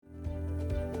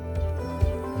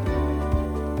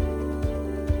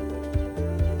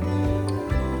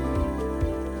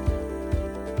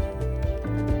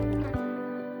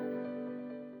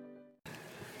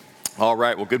All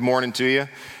right, well, good morning to you.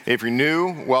 If you're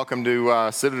new, welcome to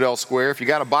Citadel Square. If you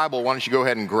got a Bible, why don't you go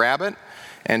ahead and grab it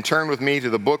and turn with me to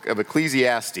the book of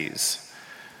Ecclesiastes.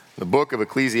 The book of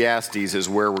Ecclesiastes is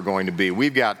where we're going to be.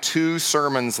 We've got 2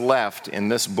 sermons left in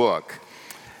this book,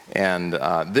 and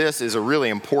this is a really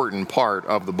important part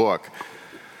of the book.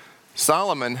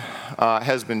 Solomon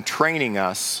has been training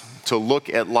us to look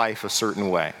at life a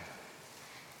certain way.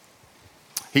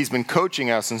 He's been coaching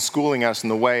us and schooling us in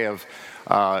the way of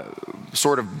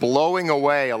sort of blowing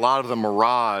away a lot of the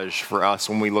mirage for us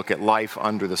when we look at life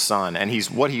under the sun. And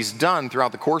what he's done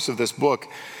throughout the course of this book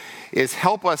is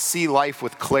help us see life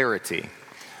with clarity.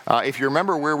 If you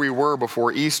remember where we were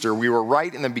before Easter, we were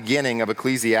right in the beginning of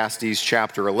Ecclesiastes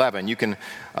chapter 11. You can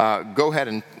go ahead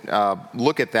and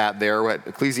look at that there.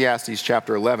 Ecclesiastes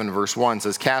chapter 11 verse 1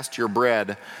 says, "Cast your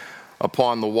bread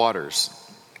upon the waters."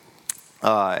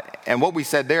 And what we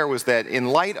said there was that in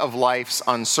light of life's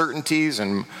uncertainties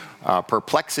and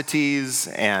perplexities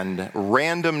and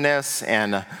randomness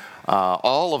and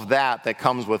all of that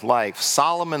comes with life,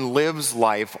 Solomon lives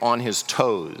life on his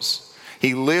toes.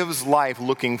 He lives life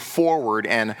looking forward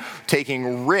and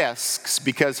taking risks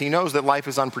because he knows that life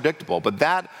is unpredictable. But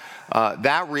that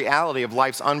reality of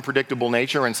life's unpredictable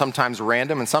nature and sometimes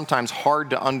random and sometimes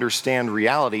hard to understand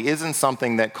reality isn't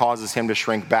something that causes him to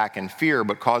shrink back in fear,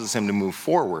 but causes him to move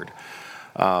forward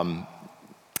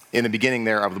in the beginning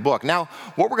there of the book. Now,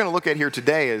 what we're going to look at here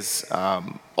today is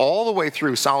all the way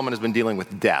through, Solomon has been dealing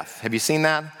with death. Have you seen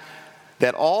that?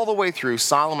 That all the way through,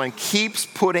 Solomon keeps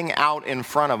putting out in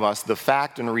front of us the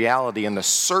fact and reality and the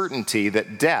certainty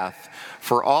that death,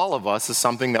 for all of us, is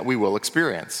something that we will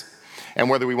experience. And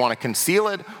whether we want to conceal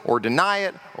it or deny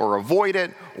it or avoid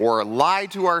it or lie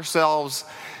to ourselves,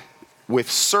 with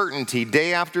certainty,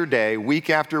 day after day, week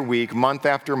after week, month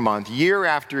after month, year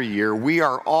after year, we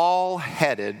are all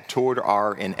headed toward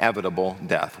our inevitable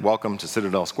death. Welcome to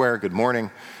Citadel Square. Good morning.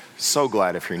 So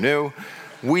glad if you're new.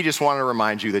 We just want to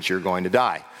remind you that you're going to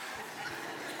die.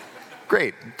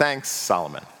 Great. Thanks,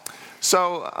 Solomon.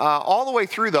 So all the way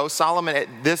through, though, Solomon,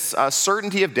 this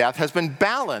certainty of death has been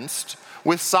balanced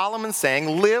with Solomon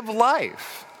saying, live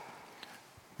life.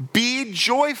 Be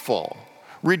joyful.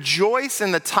 Rejoice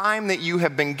in the time that you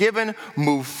have been given.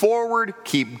 Move forward.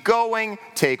 Keep going.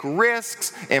 Take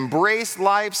risks. Embrace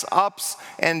life's ups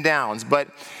and downs. But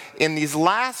in these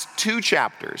last 2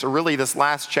 chapters, or really this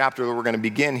last chapter that we're going to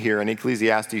begin here in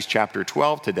Ecclesiastes chapter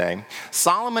 12 today,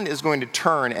 Solomon is going to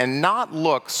turn and not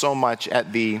look so much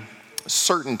at the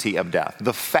certainty of death,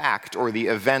 the fact or the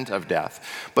event of death,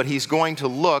 but he's going to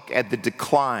look at the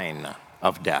decline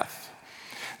of death.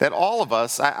 That all of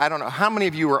us, I don't know, how many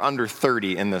of you are under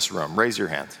 30 in this room? Raise your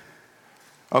hands.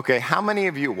 Okay, how many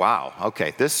of you, wow,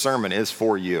 okay, this sermon is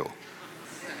for you.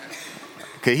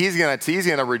 Okay, he's gonna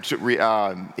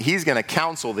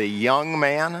counsel the young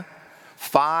man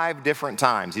 5 different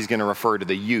times. He's gonna refer to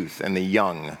the youth and the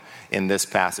young in this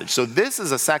passage. So this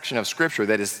is a section of scripture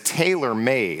that is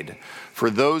tailor-made for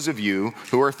those of you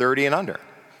who are 30 and under.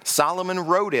 Solomon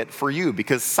wrote it for you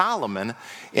because Solomon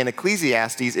in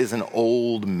Ecclesiastes is an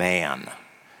old man.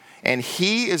 And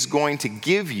he is going to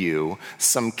give you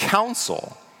some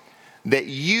counsel that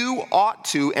you ought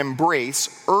to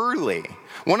embrace early.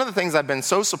 One of the things I've been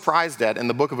so surprised at in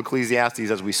the book of Ecclesiastes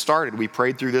as we started, we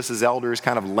prayed through this as elders,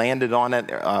 kind of landed on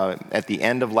it at the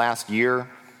end of last year,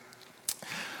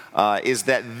 is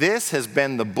that this has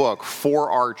been the book for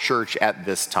our church at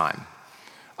this time.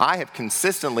 I have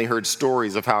consistently heard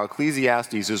stories of how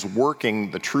Ecclesiastes is working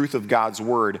the truth of God's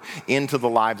word into the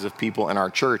lives of people in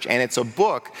our church. And it's a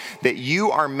book that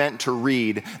you are meant to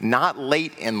read not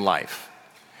late in life.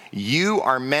 You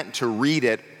are meant to read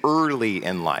it early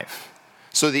in life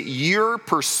so that your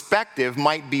perspective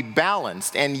might be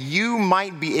balanced and you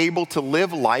might be able to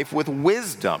live life with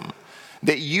wisdom,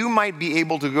 that you might be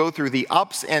able to go through the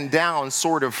ups and downs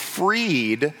sort of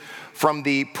freed from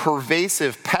the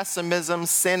pervasive pessimism,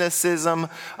 cynicism,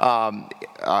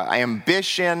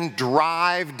 ambition,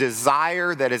 drive,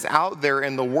 desire that is out there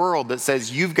in the world that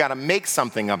says you've got to make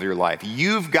something of your life.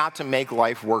 You've got to make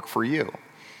life work for you.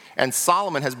 And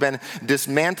Solomon has been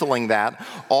dismantling that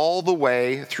all the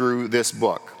way through this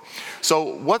book. So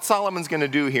what Solomon's going to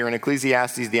do here in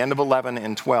Ecclesiastes, the end of 11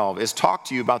 and 12, is talk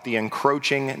to you about the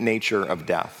encroaching nature of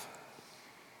death.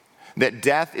 That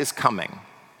death is coming.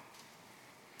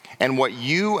 And what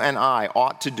you and I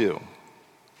ought to do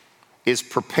is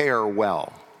prepare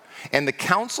well. And the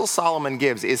counsel Solomon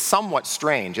gives is somewhat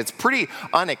strange. It's pretty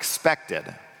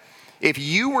unexpected. If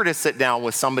you were to sit down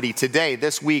with somebody today,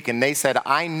 this week, and they said,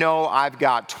 I know I've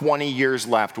got 20 years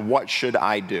left, what should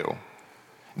I do?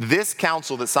 This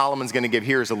counsel that Solomon's going to give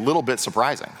here is a little bit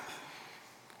surprising.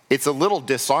 It's a little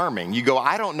disarming. You go,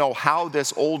 I don't know how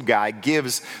this old guy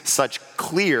gives such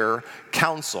clear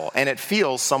counsel, and it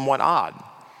feels somewhat odd.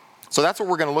 So that's what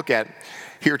we're going to look at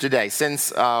here today.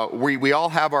 Since we all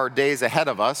have our days ahead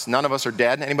of us, none of us are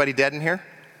dead. Anybody dead in here?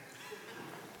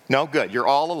 No? Good. You're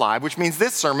all alive, which means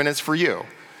this sermon is for you.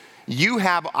 You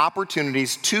have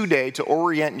opportunities today to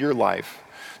orient your life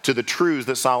to the truths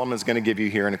that Solomon is going to give you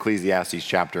here in Ecclesiastes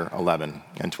chapter 11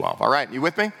 and 12. All right, you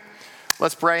with me?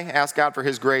 Let's pray, ask God for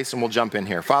his grace, and we'll jump in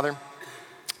here. Father,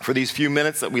 for these few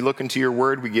minutes that we look into your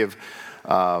word,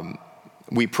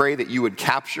 we pray that you would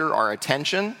capture our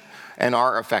attention and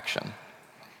our affection.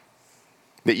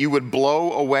 That you would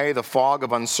blow away the fog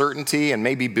of uncertainty and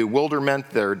maybe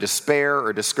bewilderment or despair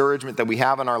or discouragement that we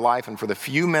have in our life. And for the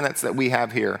few minutes that we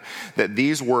have here, that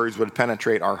these words would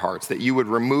penetrate our hearts. That you would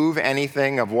remove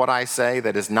anything of what I say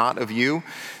that is not of you.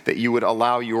 That you would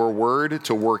allow your word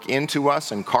to work into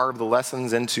us and carve the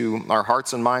lessons into our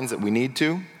hearts and minds that we need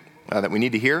to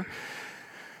hear.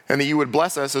 And that you would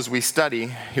bless us as we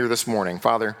study here this morning.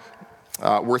 Father,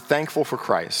 we're thankful for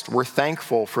Christ. We're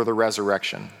thankful for the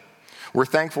resurrection. We're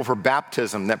thankful for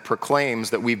baptism that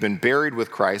proclaims that we've been buried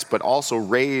with Christ, but also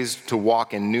raised to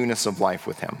walk in newness of life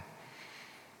with him.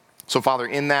 So, Father,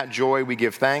 in that joy, we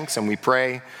give thanks and we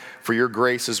pray for your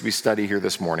grace as we study here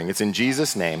this morning. It's in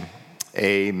Jesus' name,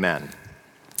 amen.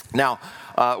 Now,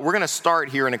 we're going to start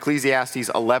here in Ecclesiastes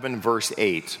 11, verse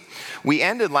 8. We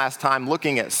ended last time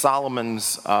looking at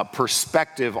Solomon's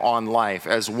perspective on life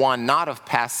as one not of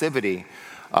passivity,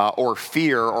 or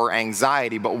fear or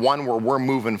anxiety, but one where we're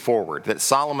moving forward. That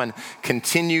Solomon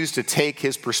continues to take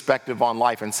his perspective on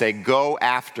life and say, go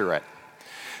after it.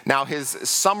 Now, his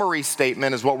summary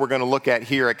statement is what we're going to look at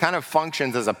here. It kind of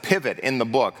functions as a pivot in the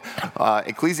book.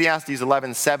 Ecclesiastes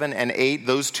 11, 7 and 8,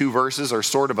 those two verses are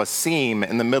sort of a seam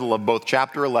in the middle of both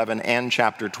chapter 11 and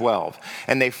chapter 12.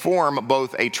 And they form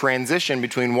both a transition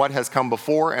between what has come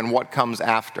before and what comes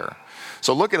after.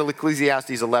 So look at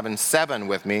Ecclesiastes 11:7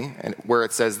 with me, where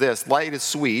it says this, light is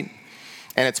sweet,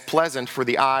 and it's pleasant for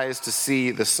the eyes to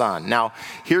see the sun. Now,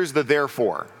 here's the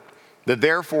therefore. The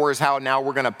therefore is how now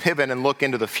we're going to pivot and look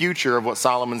into the future of what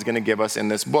Solomon's going to give us in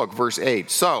this book. Verse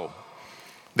 8, so,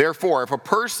 therefore, if a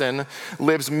person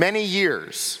lives many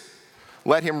years,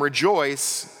 let him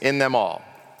rejoice in them all.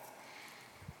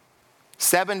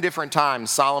 7 different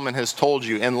times Solomon has told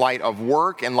you, in light of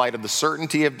work, in light of the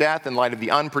certainty of death, in light of the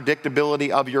unpredictability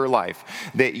of your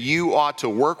life, that you ought to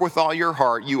work with all your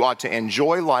heart, you ought to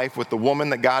enjoy life with the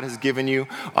woman that God has given you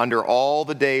under all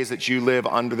the days that you live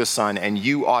under the sun, and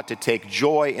you ought to take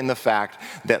joy in the fact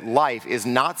that life is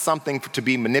not something to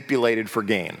be manipulated for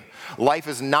gain. Life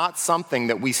is not something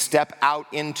that we step out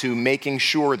into making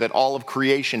sure that all of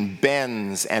creation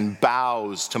bends and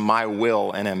bows to my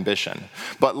will and ambition.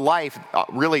 But life,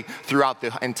 really throughout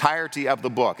the entirety of the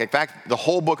book, in fact, the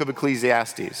whole book of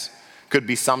Ecclesiastes could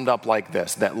be summed up like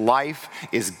this, that life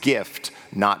is gift,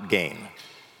 not gain.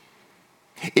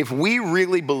 If we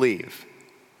really believe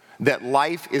that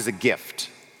life is a gift,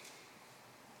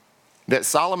 that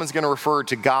Solomon's going to refer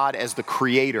to God as the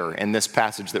creator in this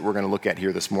passage that we're going to look at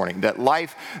here this morning. That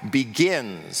life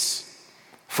begins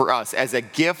for us as a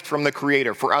gift from the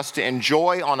creator, for us to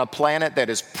enjoy on a planet that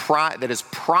is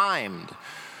primed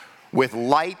with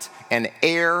light and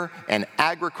air and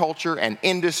agriculture and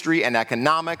industry and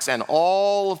economics and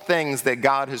all things that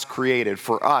God has created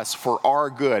for us, for our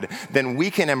good, then we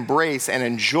can embrace and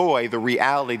enjoy the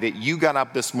reality that you got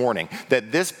up this morning,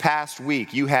 that this past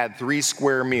week you had 3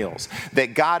 square meals,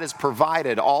 that God has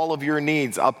provided all of your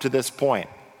needs up to this point.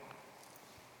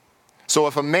 So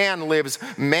if a man lives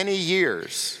many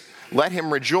years, let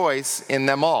him rejoice in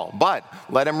them all, but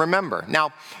let him remember.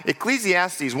 Now,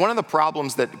 Ecclesiastes, one of the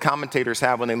problems that commentators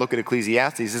have when they look at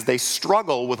Ecclesiastes is they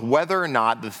struggle with whether or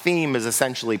not the theme is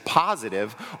essentially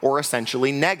positive or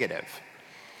essentially negative.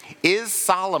 Is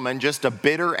Solomon just a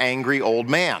bitter, angry old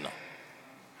man?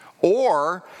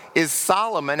 Or is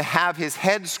Solomon have his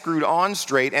head screwed on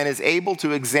straight and is able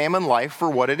to examine life for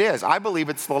what it is? I believe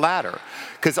it's the latter.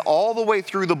 Because all the way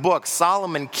through the book,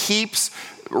 Solomon keeps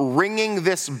ringing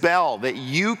this bell that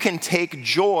you can take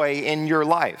joy in your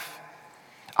life.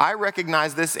 I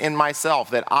recognize this in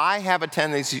myself, that I have a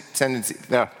tendency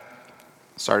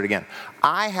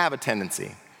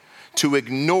to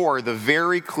ignore the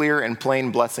very clear and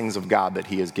plain blessings of God that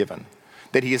he has given,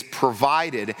 that he has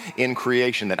provided in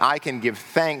creation, that I can give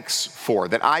thanks for,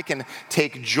 that I can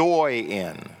take joy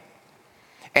in.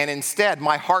 And instead,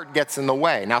 my heart gets in the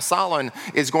way. Now, Solomon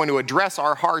is going to address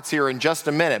our hearts here in just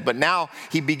a minute, but now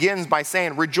he begins by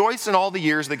saying, rejoice in all the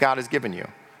years that God has given you.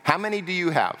 How many do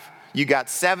you have? You got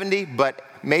 70, but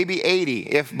maybe 80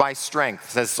 if by strength,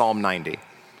 says Psalm 90.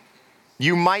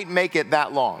 You might make it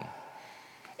that long.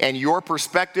 And your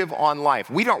perspective on life,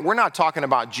 we're not talking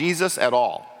about Jesus at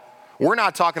all. We're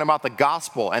not talking about the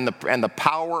gospel and the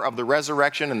power of the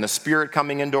resurrection and the Spirit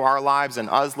coming into our lives and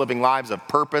us living lives of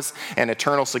purpose and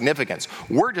eternal significance.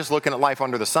 We're just looking at life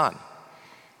under the sun.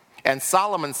 And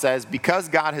Solomon says, because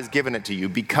God has given it to you,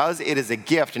 because it is a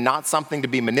gift, not something to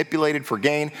be manipulated for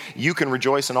gain, you can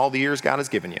rejoice in all the years God has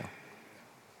given you.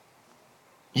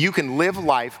 You can live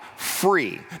life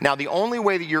free. Now, the only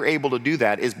way that you're able to do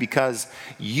that is because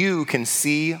you can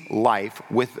see life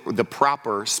with the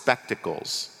proper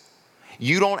spectacles.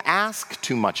 You don't ask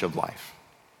too much of life.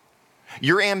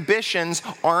 Your ambitions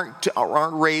aren't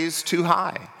raised too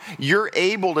high. You're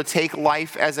able to take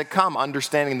life as it comes,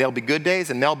 understanding there'll be good days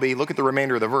and there'll be, look at the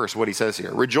remainder of the verse, what he says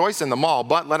here. Rejoice in them all,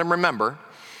 but let them remember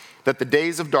that the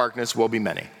days of darkness will be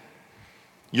many.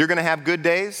 You're going to have good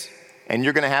days and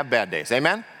you're going to have bad days.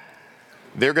 Amen?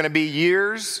 There are going to be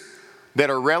years that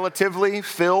are relatively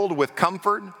filled with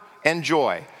comfort and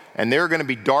joy. And there are going to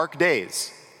be dark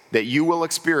days that you will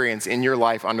experience in your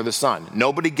life under the sun.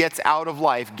 Nobody gets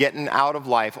getting out of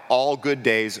life, all good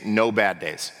days, no bad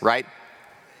days, right?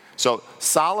 So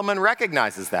Solomon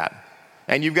recognizes that.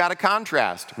 And you've got a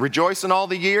contrast. Rejoice in all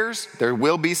the years. There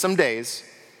will be some days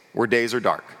where days are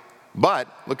dark. But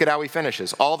look at how he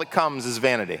finishes. All that comes is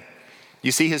vanity.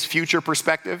 You see his future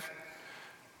perspective?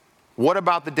 What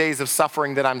about the days of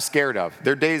suffering that I'm scared of?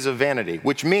 They're days of vanity,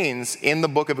 which means in the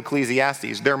book of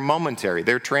Ecclesiastes, they're momentary,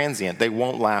 they're transient, they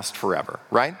won't last forever,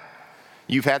 right?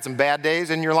 You've had some bad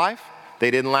days in your life. They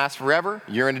didn't last forever.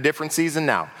 You're in a different season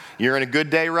now. You're in a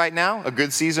good day right now, a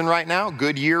good season right now,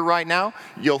 good year right now.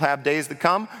 You'll have days to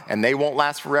come, and they won't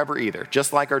last forever either.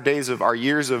 Just like our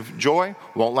years of joy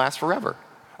won't last forever.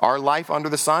 Our life under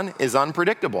the sun is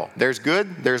unpredictable. There's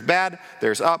good, there's bad,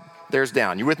 there's up, there's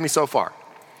down. You with me so far?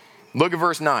 Look at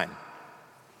verse 9.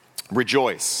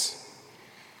 Rejoice.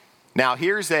 Now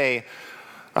here's you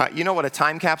know what a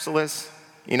time capsule is?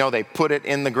 You know, they put it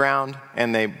in the ground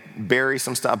and they bury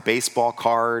some stuff, a baseball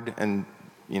card and,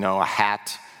 a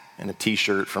hat and a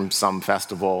t-shirt from some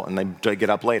festival, and they dig it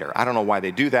up later. I don't know why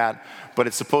they do that, but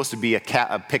it's supposed to be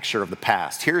a picture of the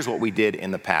past. Here's what we did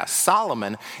in the past.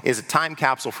 Solomon is a time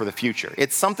capsule for the future.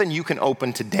 It's something you can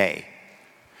open today.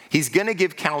 He's going to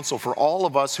give counsel for all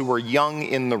of us who are young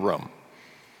in the room.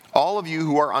 All of you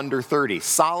who are under 30.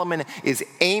 Solomon is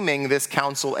aiming this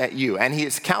counsel at you. And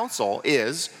his counsel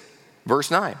is, verse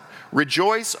 9,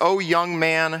 rejoice, O young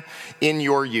man, in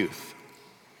your youth.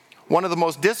 One of the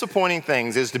most disappointing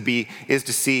things is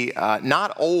to see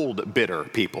not old, bitter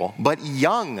people, but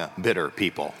young, bitter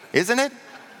people. Isn't it?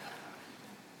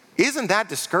 Isn't that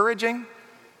discouraging?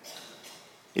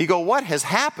 You go, what has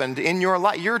happened in your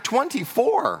life? You're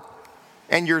 24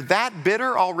 and you're that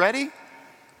bitter already?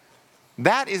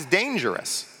 That is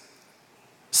dangerous.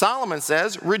 Solomon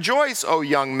says, rejoice, O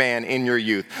young man, in your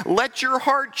youth. Let your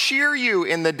heart cheer you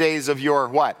in the days of your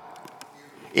what?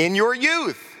 In your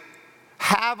youth.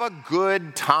 Have a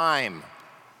good time.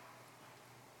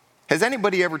 Has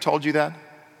anybody ever told you that?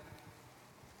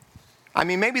 I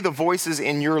mean, maybe the voices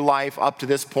in your life up to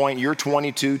this point, you're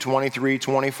 22, 23,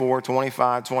 24,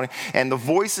 25, 20, and the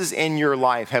voices in your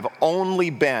life have only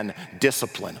been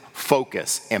discipline,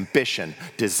 focus, ambition,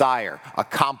 desire,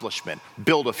 accomplishment,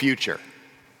 build a future.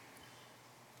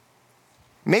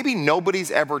 Maybe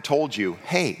nobody's ever told you,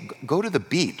 hey, go to the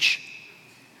beach.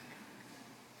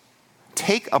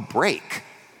 Take a break.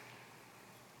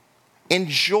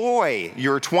 Enjoy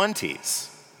your 20s.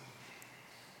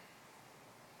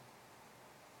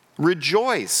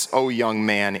 Rejoice, O young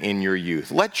man, in your youth.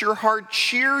 Let your heart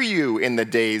cheer you in the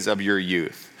days of your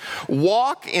youth.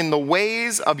 Walk in the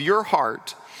ways of your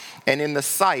heart and in the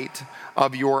sight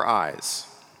of your eyes.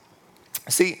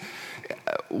 See,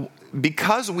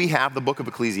 because we have the book of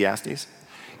Ecclesiastes,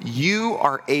 you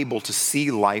are able to see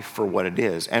life for what it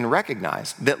is and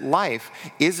recognize that life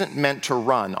isn't meant to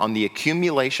run on the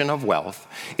accumulation of wealth.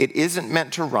 It isn't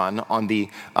meant to run on the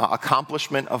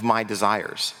accomplishment of my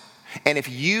desires. And if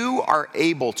you are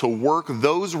able to work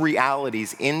those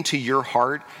realities into your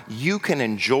heart, you can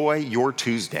enjoy your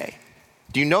Tuesday.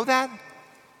 Do you know that?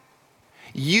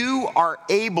 You are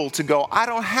able to go, I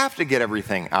don't have to get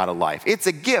everything out of life. It's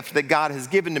a gift that God has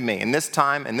given to me in this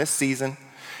time, in this season,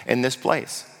 in this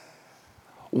place.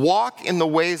 Walk in the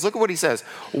ways, look at what he says,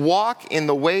 walk in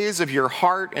the ways of your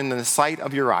heart and in the sight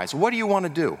of your eyes. What do you want to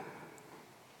do?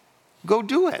 Go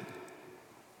do it.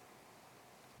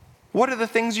 What are the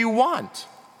things you want?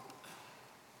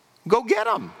 Go get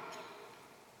them.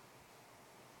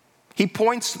 He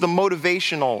points to the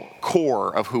motivational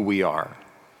core of who we are.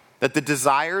 That the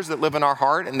desires that live in our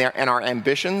heart and our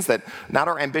ambitions, that not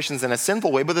our ambitions in a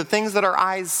sinful way, but the things that our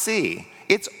eyes see.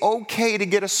 It's okay to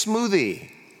get a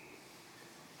smoothie,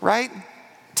 right?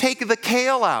 Take the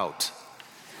kale out.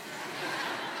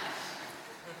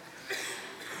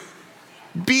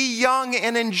 Be young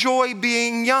and enjoy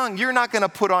being young. You're not going to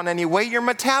put on any weight. Your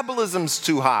metabolism's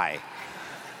too high.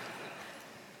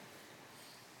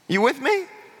 You with me?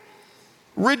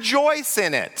 Rejoice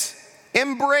in it.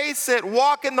 Embrace it.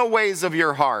 Walk in the ways of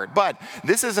your heart. But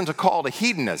this isn't a call to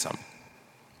hedonism.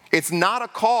 It's not a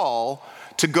call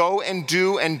to go and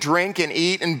do and drink and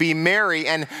eat and be merry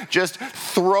and just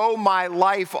throw my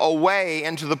life away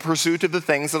into the pursuit of the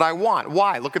things that I want.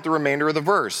 Why? Look at the remainder of the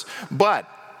verse. But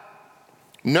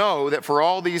know that for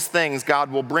all these things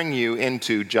God will bring you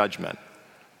into judgment.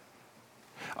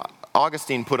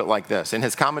 Augustine put it like this. In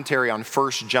his commentary on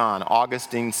 1 John,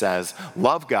 Augustine says,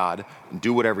 love God and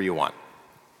do whatever you want.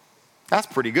 That's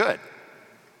pretty good.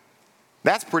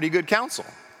 That's pretty good counsel.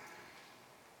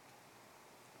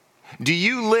 Do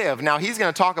you live, now he's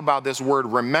going to talk about this word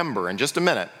remember in just a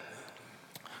minute.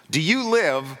 Do you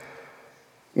live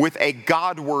with a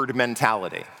Godward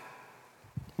mentality?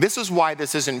 This is why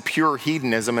this isn't pure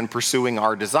hedonism and pursuing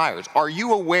our desires. Are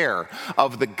you aware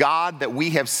of the God that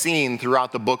we have seen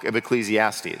throughout the book of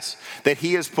Ecclesiastes? That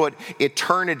he has put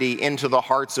eternity into the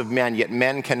hearts of men, yet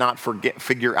men cannot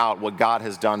figure out what God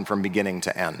has done from beginning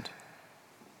to end.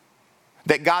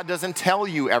 That God doesn't tell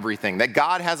you everything. That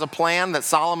God has a plan that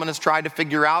Solomon has tried to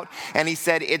figure out, and he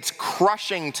said, it's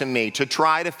crushing to me to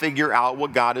try to figure out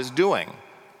what God is doing.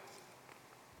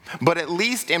 But at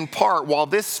least in part, while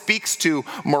this speaks to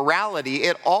morality,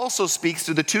 it also speaks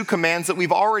to the two commands that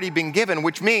we've already been given,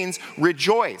 which means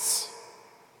rejoice.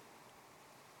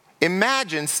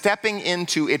 Imagine stepping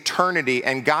into eternity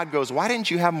and God goes, why didn't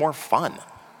you have more fun?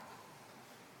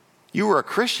 You were a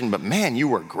Christian, but man, you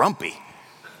were grumpy.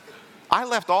 I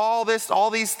left all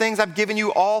these things, I've given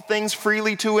you all things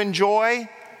freely to enjoy,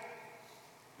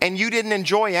 and you didn't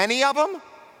enjoy any of them?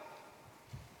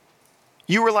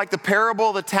 You were like the parable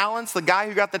of the talents, the guy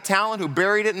who got the talent, who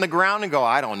buried it in the ground and go,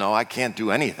 I don't know, I can't do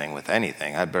anything with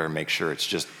anything. I better make sure it's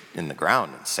just in the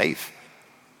ground and safe.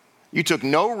 You took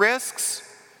no risks.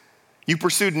 You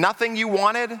pursued nothing you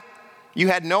wanted. You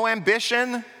had no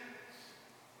ambition.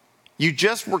 You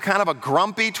just were kind of a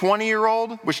grumpy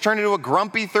 20-year-old, which turned into a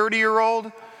grumpy 30-year-old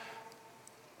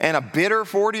and a bitter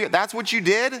 40. That's what you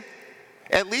did?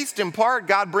 At least in part,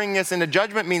 God bringing us into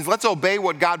judgment means let's obey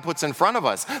what God puts in front of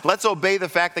us. Let's obey the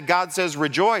fact that God says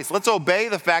rejoice. Let's obey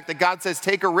the fact that God says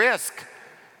take a risk.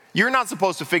 You're not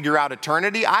supposed to figure out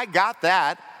eternity. I got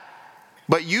that.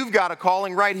 But you've got a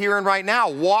calling right here and right now.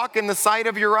 Walk in the sight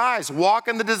of your eyes. Walk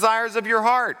in the desires of your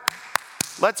heart.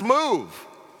 Let's move.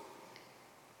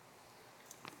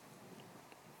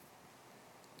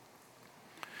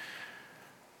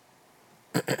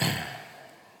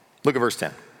 Look at verse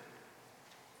 10.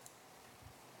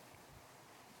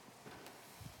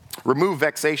 Remove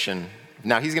vexation.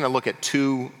 Now he's going to look at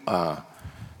two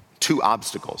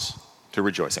obstacles to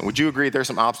rejoicing. Would you agree there's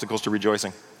some obstacles to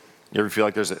rejoicing? You ever feel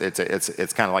like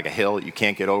it's kind of like a hill that you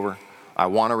can't get over? I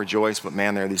want to rejoice, but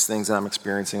man, there are these things that I'm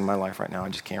experiencing in my life right now. I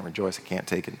just can't rejoice. I can't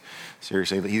take it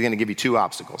seriously. But he's going to give you two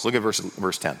obstacles. Look at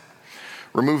verse 10.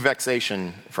 Remove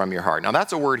vexation from your heart. Now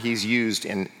that's a word he's used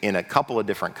in a couple of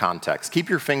different contexts. Keep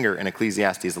your finger in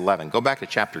Ecclesiastes 11. Go back to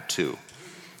chapter 2.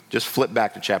 Just flip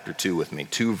back to chapter 2 with me,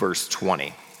 2 verse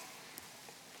 20.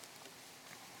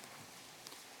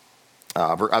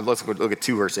 Let's look at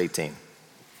 2 verse 18.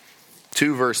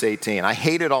 2 verse 18. I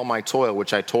hated all my toil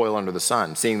which I toil under the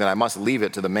sun, seeing that I must leave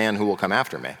it to the man who will come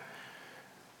after me.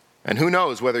 And who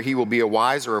knows whether he will be a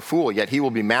wise or a fool, yet he will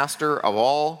be master of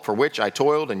all for which I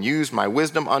toiled and used my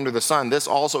wisdom under the sun. This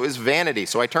also is vanity.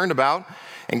 So I turned about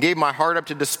and gave my heart up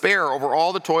to despair over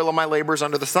all the toil of my labors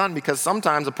under the sun, because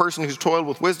sometimes a person who's toiled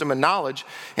with wisdom and knowledge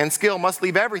and skill must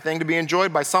leave everything to be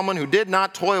enjoyed by someone who did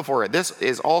not toil for it. This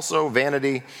is also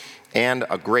vanity and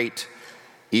a great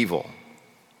evil.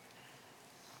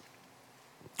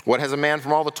 What has a man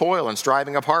from all the toil and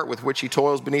striving of heart with which he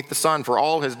toils beneath the sun? For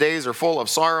all his days are full of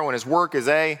sorrow, and his work is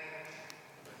a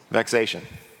vexation.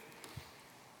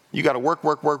 You got to work,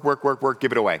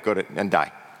 give it away, go to and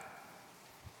die.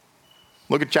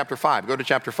 Look at chapter 5. Go to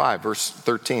chapter 5, verse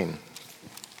 13.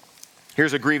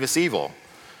 Here's a grievous evil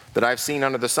that I've seen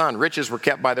under the sun. Riches were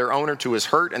kept by their owner to his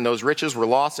hurt, and those riches were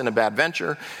lost in a bad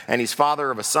venture. And he's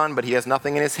father of a son, but he has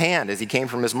nothing in his hand. As he came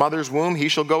from his mother's womb, he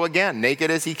shall go again, naked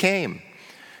as he came,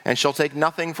 and shall take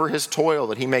nothing for his toil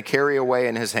that he may carry away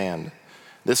in his hand.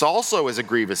 This also is a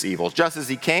grievous evil. Just as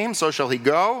he came, so shall he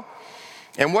go.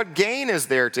 And what gain is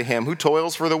there to him who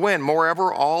toils for the wind?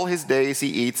 Moreover, all his days he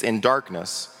eats in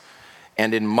darkness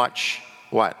and in much,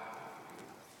 what?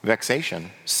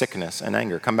 Vexation, sickness, and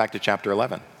anger. Come back to chapter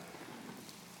 11.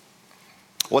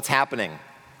 What's happening?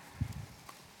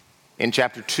 In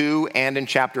chapter 2 and in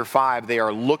chapter 5, they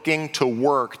are looking to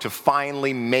work to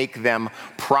finally make them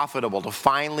profitable, to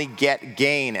finally get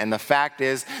gain. And the fact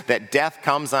is that death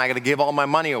comes and I got to give all my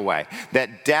money away.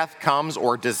 That death comes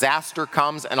or disaster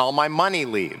comes and all my money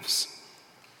leaves.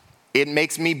 It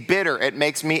makes me bitter. It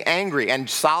makes me angry. And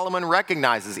Solomon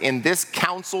recognizes in this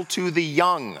counsel to the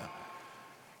young,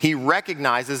 he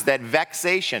recognizes that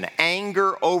vexation,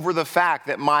 anger over the fact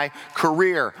that my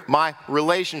career, my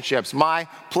relationships, my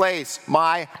place,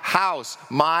 my house,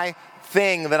 my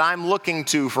thing that I'm looking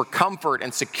to for comfort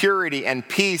and security and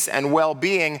peace and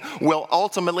well-being will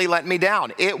ultimately let me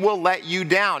down. It will let you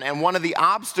down. And one of the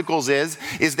obstacles is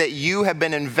that you have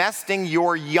been investing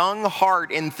your young heart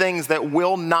in things that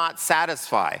will not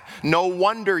satisfy. No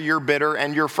wonder you're bitter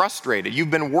and you're frustrated.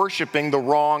 You've been worshiping the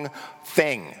wrong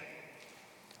thing.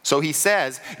 So he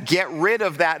says, get rid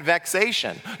of that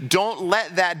vexation. Don't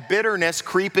let that bitterness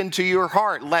creep into your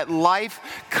heart. Let life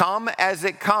come as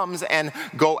it comes and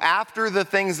go after the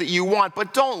things that you want,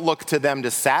 but don't look to them to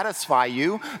satisfy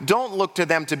you. Don't look to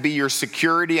them to be your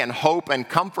security and hope and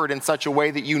comfort in such a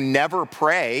way that you never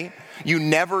pray, you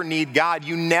never need God,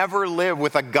 you never live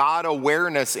with a God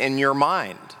awareness in your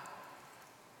mind.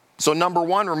 So number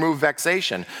one, remove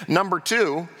vexation. Number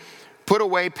two, put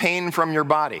away pain from your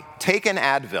body. Take an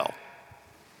Advil.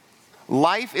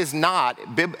 Life is not,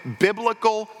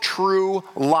 biblical true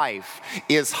life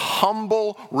is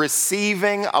humble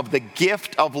receiving of the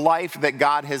gift of life that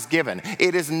God has given.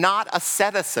 It is not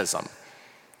asceticism.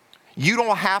 You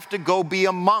don't have to go be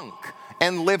a monk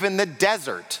and live in the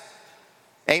desert.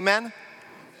 Amen?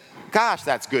 Gosh,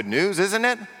 that's good news, isn't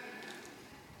it?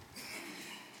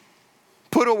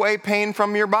 Put away pain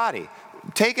from your body.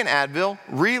 Take an Advil,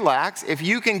 relax. If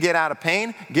you can get out of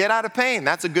pain, get out of pain.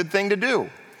 That's a good thing to do.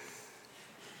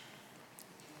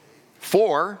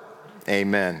 4,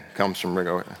 amen, comes from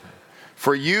Rigo.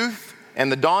 For youth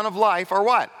and the dawn of life are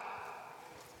what?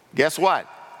 Guess what?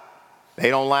 They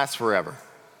don't last forever.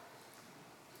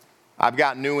 I've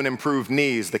got new and improved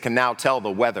knees that can now tell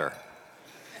the weather.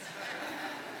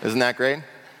 Isn't that great?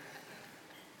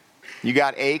 You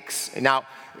got aches. Now,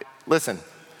 listen.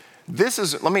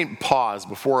 Let me pause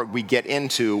before we get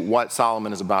into what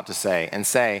Solomon is about to say and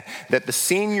say that the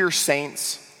senior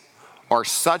saints are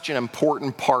such an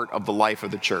important part of the life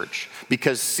of the church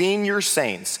because senior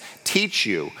saints teach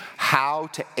you how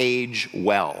to age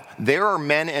well. There are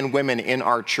men and women in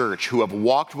our church who have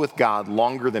walked with God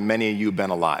longer than many of you have been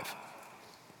alive.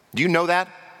 Do you know that?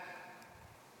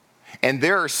 And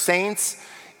there are saints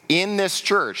in this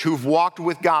church who've walked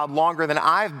with God longer than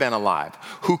I've been alive,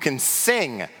 who can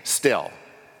sing still,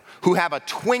 who have a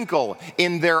twinkle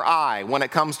in their eye when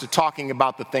it comes to talking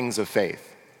about the things of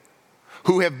faith,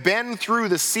 who have been through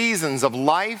the seasons of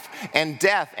life and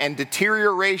death and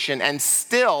deterioration and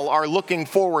still are looking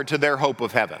forward to their hope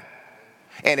of heaven.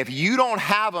 And if you don't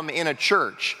have them in a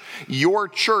church, your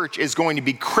church is going to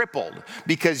be crippled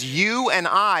because you and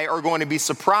I are going to be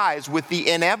surprised with the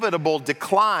inevitable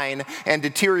decline and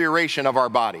deterioration of our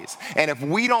bodies. And if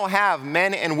we don't have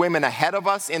men and women ahead of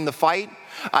us in the fight,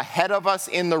 ahead of us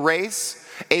in the race,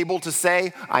 able to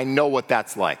say, I know what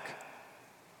that's like,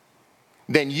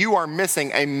 then you are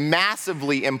missing a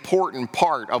massively important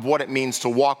part of what it means to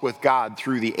walk with God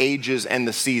through the ages and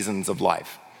the seasons of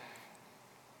life.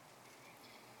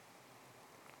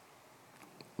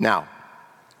 Now,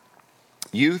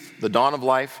 youth, the dawn of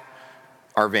life,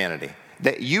 are vanity.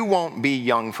 That you won't be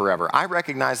young forever. I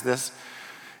recognize this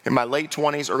in my late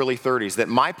 20s, early 30s, that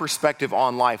my perspective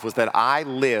on life was that I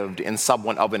lived in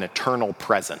somewhat of an eternal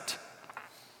present.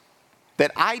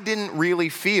 That I didn't really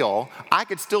feel I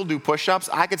could still do push-ups,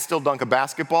 I could still dunk a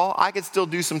basketball, I could still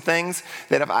do some things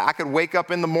that if I could wake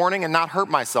up in the morning and not hurt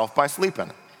myself by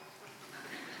sleeping.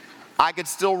 I could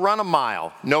still run a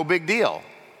mile, no big deal.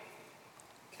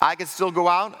 I could still go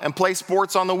out and play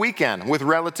sports on the weekend with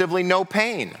relatively no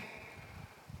pain.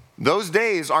 Those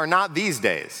days are not these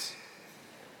days.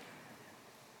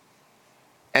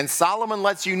 And Solomon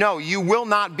lets you know you will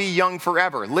not be young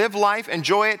forever. Live life,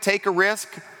 enjoy it, take a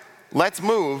risk, let's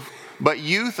move. But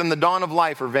youth and the dawn of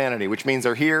life are vanity, which means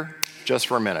they're here just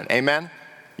for a minute. Amen?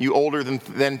 You older than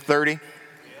 30?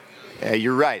 Yeah,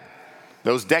 you're right.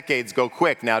 Those decades go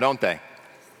quick now, don't they?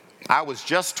 I was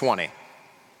just 20.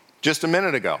 Just a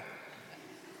minute ago.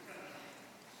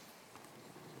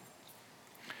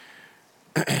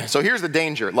 So here's the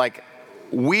danger. Like,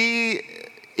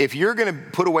 if you're going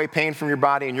to put away pain from your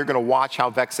body and you're going to watch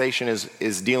how vexation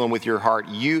is dealing with your heart,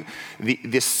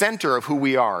 the center of who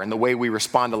we are and the way we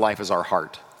respond to life is our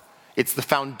heart. It's the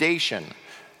foundation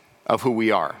of who we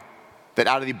are. That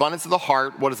out of the abundance of the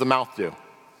heart, what does the mouth do?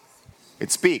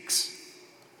 It speaks.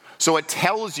 So it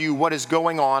tells you what is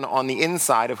going on the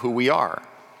inside of who we are.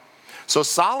 So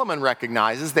Solomon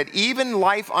recognizes that even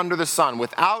life under the sun,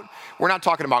 we're not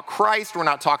talking about Christ, we're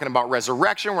not talking about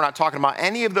resurrection, we're not talking about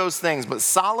any of those things, but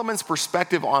Solomon's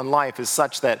perspective on life is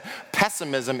such that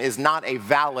pessimism is not a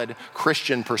valid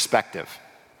Christian perspective.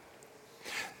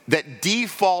 That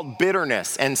default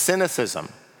bitterness and cynicism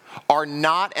are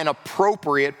not an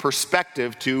appropriate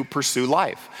perspective to pursue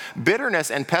life.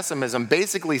 Bitterness and pessimism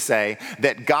basically say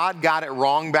that God got it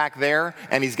wrong back there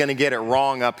and he's going to get it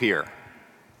wrong up here.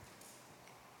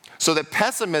 So that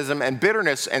pessimism and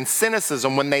bitterness and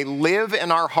cynicism, when they live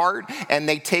in our heart and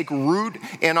they take root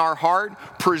in our heart,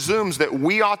 presumes that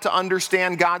we ought to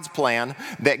understand God's plan,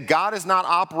 that God is not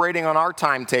operating on our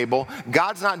timetable,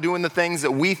 God's not doing the things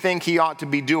that we think he ought to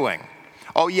be doing.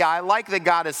 Oh yeah, I like that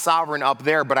God is sovereign up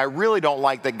there, but I really don't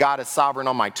like that God is sovereign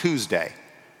on my Tuesday.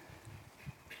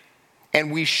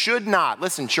 And we should not,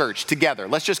 listen church, together,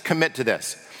 let's just commit to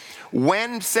this.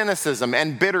 When cynicism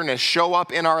and bitterness show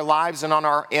up in our lives and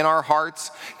in our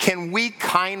hearts, can we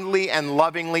kindly and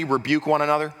lovingly rebuke one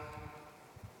another?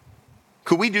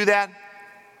 Could we do that?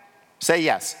 Say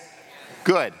yes.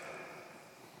 Good.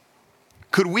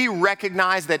 Could we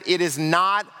recognize that it is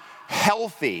not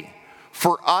healthy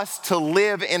for us to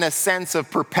live in a sense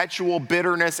of perpetual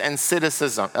bitterness and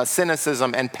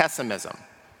cynicism and pessimism?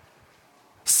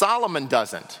 Solomon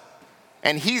doesn't.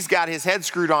 And he's got his head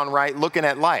screwed on right, looking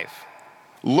at life,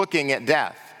 looking at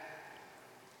death.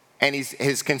 And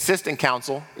his consistent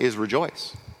counsel is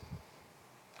rejoice.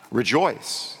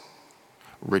 Rejoice.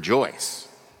 Rejoice.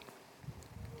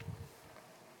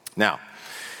 Now,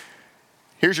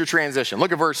 here's your transition.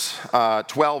 Look at verse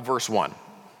 12, verse 1.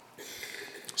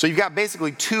 So you've got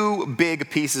basically two big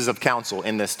pieces of counsel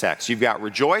in this text. You've got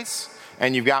rejoice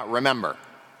and you've got remember.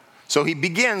 So he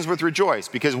begins with rejoice,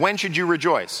 because when should you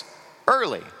rejoice?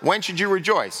 Early. When should you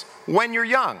rejoice? When you're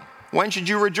young. When should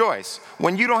you rejoice?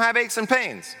 When you don't have aches and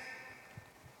pains.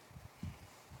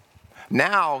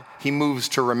 Now he moves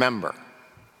to remember,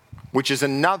 which is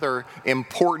another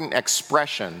important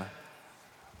expression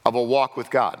of a walk with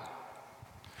God.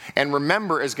 And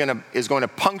remember is going to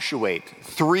punctuate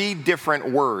three different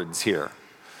words here.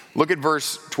 Look at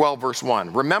verse 12, verse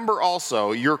 1. Remember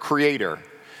also your Creator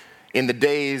in the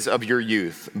days of your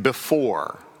youth,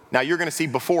 before. Now, you're going to see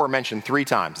before mentioned 3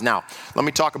 times. Now, let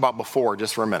me talk about before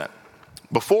just for a minute.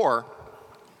 Before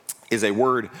is a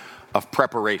word of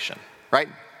preparation, right?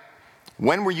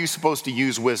 When were you supposed to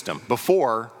use wisdom?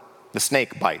 Before the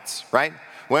snake bites, right?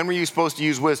 When were you supposed to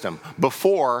use wisdom?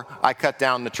 Before I cut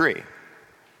down the tree.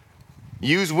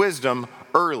 Use wisdom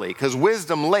early, because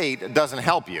wisdom late doesn't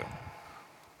help you.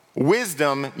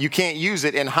 Wisdom, you can't use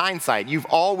it in hindsight. You've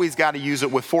always got to use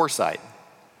it with foresight.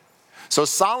 So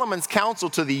Solomon's counsel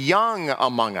to the young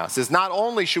among us is not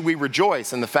only should we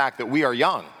rejoice in the fact that we are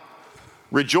young,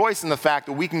 rejoice in the fact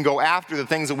that we can go after the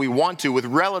things that we want to with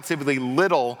relatively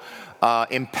little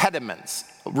impediments,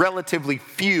 relatively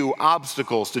few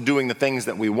obstacles to doing the things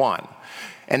that we want.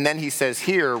 And then he says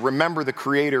here, remember the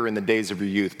Creator in the days of your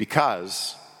youth,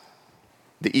 because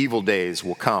the evil days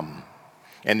will come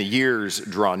and the years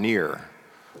draw near,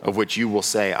 of which you will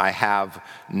say, I have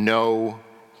no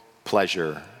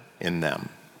pleasure in them.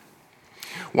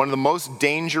 One of the most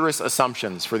dangerous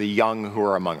assumptions for the young who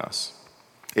are among us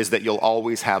is that you'll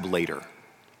always have later.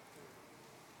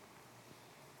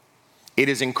 It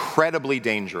is incredibly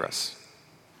dangerous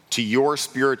to your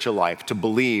spiritual life to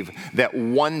believe that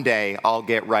one day I'll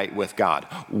get right with God.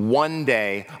 One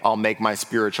day I'll make my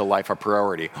spiritual life a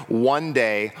priority. One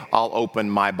day I'll open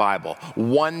my Bible.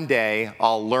 One day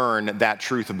I'll learn that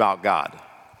truth about God.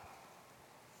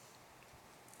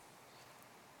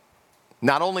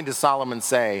 Not only does Solomon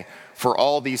say, for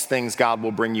all these things God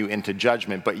will bring you into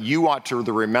judgment, but you ought to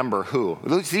remember who?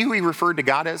 See who he referred to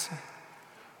God as?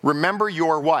 Remember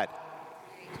your what?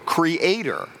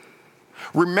 Creator.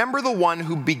 Remember the one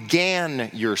who began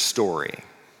your story.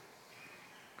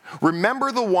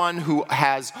 Remember the one who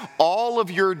has all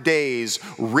of your days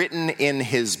written in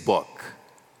his book.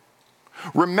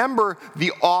 Remember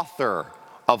the author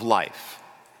of life.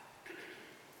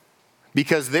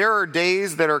 Because there are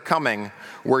days that are coming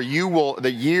where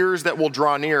the years that will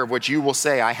draw near, of which you will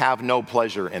say, I have no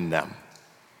pleasure in them.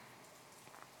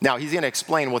 Now, he's going to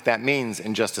explain what that means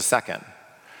in just a second.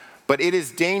 But it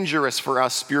is dangerous for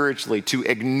us spiritually to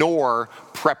ignore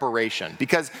preparation.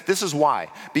 Because this is why.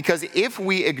 Because if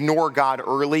we ignore God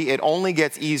early, it only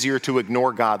gets easier to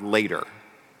ignore God later.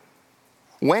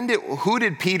 Who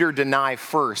did Peter deny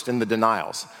first in the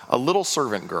denials? A little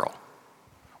servant girl,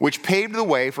 which paved the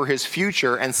way for his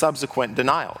future and subsequent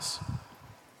denials.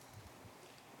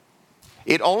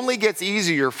 It only gets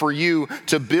easier for you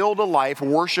to build a life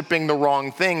worshiping the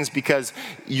wrong things because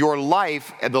your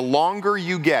life, the longer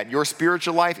you get, your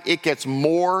spiritual life, it gets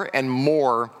more and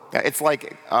more. It's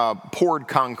like poured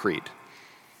concrete.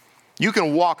 You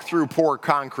can walk through poured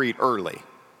concrete early.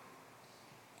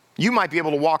 You might be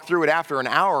able to walk through it after an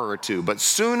hour or two, but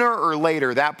sooner or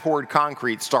later that poured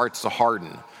concrete starts to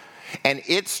harden. And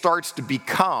it starts to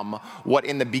become what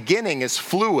in the beginning is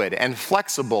fluid and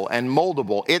flexible and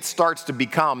moldable. It starts to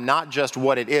become not just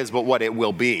what it is, but what it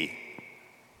will be.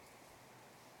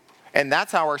 And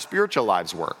that's how our spiritual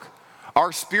lives work.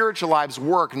 Our spiritual lives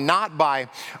work not by,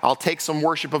 I'll take some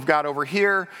worship of God over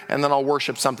here, and then I'll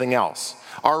worship something else.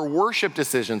 Our worship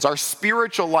decisions, our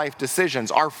spiritual life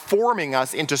decisions are forming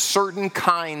us into certain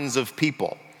kinds of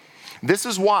people. This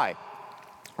is why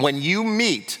when you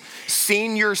meet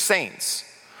senior saints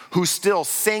who still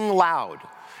sing loud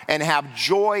and have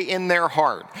joy in their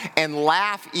heart and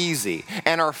laugh easy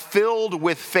and are filled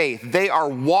with faith, they are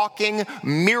walking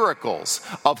miracles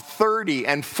of 30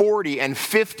 and 40 and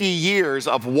 50 years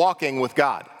of walking with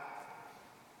God.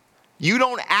 You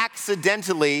don't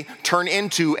accidentally turn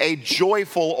into a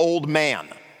joyful old man.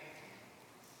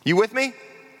 You with me?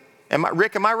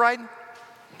 Rick, am I right?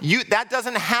 That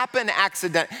doesn't happen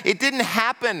accidentally. It didn't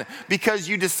happen because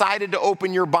you decided to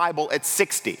open your Bible at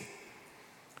 60.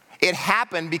 It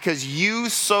happened because you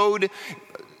sowed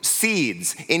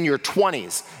seeds in your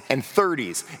 20s and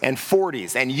 30s and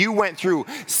 40s, and you went through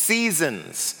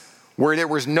seasons where there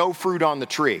was no fruit on the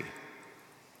tree,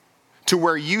 to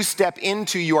where you step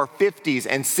into your 50s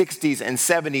and 60s and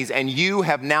 70s, and you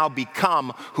have now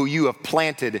become who you have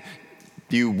planted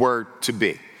you were to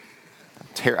be.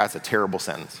 That's a terrible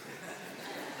sentence.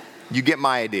 You get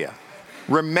my idea.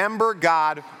 Remember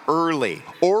God early.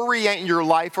 Orient your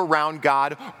life around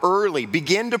God early.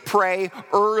 Begin to pray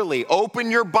early. Open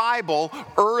your Bible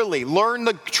early. Learn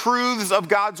the truths of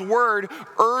God's Word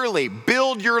early.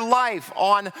 Build your life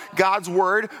on God's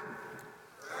Word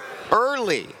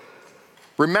early.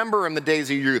 Remember in the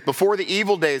days of your youth, before the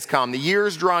evil days come, the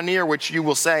years draw near which you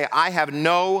will say, I have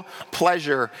no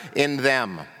pleasure in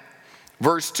them.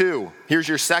 Verse 2, here's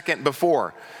your second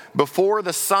before. Before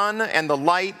the sun and the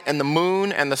light and the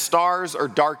moon and the stars are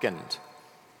darkened.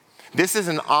 This is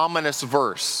an ominous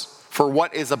verse for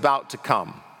what is about to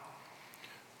come.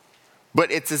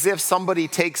 But it's as if somebody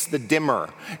takes the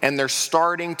dimmer and they're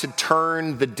starting to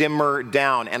turn the dimmer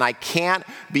down. And I can't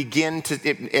begin to,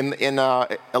 in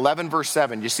 11 verse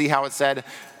 7, you see how it said,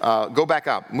 go back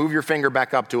up, move your finger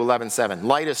back up to 11:7.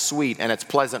 Light is sweet and it's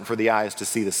pleasant for the eyes to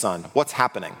see the sun. What's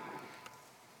happening?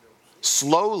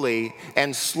 Slowly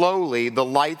and slowly, the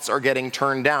lights are getting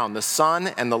turned down. The sun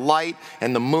and the light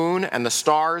and the moon and the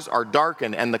stars are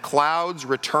darkened, and the clouds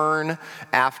return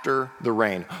after the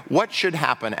rain. What should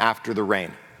happen after the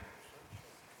rain?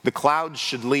 The clouds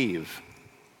should leave.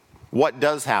 What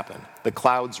does happen? The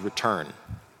clouds return.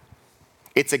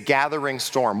 It's a gathering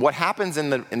storm. What happens in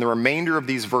the remainder of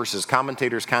these verses,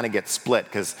 commentators kind of get split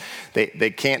because they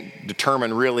can't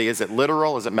determine really, is it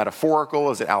literal, is it metaphorical,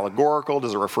 is it allegorical,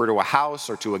 does it refer to a house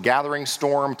or to a gathering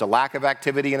storm, to lack of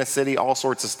activity in a city, all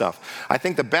sorts of stuff. I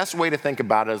think the best way to think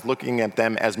about it is looking at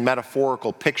them as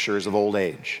metaphorical pictures of old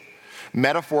age.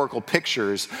 Metaphorical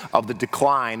pictures of the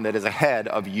decline that is ahead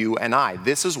of you and I.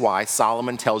 This is why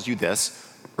Solomon tells you this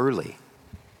early.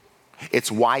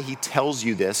 It's why he tells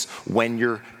you this when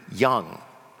you're young.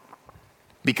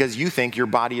 Because you think your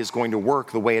body is going to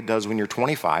work the way it does when you're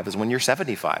 25 as when you're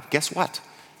 75. Guess what?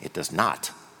 It does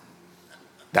not.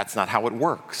 That's not how it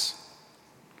works.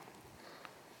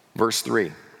 Verse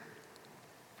 2.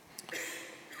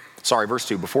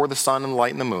 Before the sun and the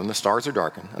light and the moon, the stars are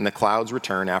darkened, and the clouds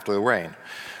return after the rain.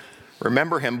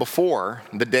 Remember him before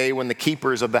the day when the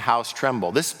keepers of the house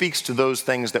tremble. This speaks to those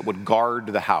things that would guard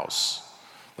the house.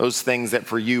 Those things that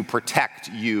for you protect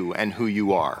you and who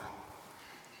you are.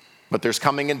 But there's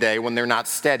coming a day when they're not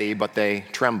steady, but they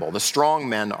tremble. The strong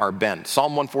men are bent.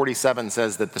 Psalm 147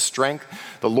 says that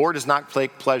the Lord does not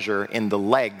take pleasure in the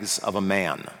legs of a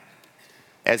man,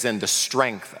 as in the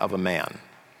strength of a man,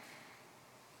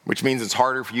 which means it's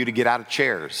harder for you to get out of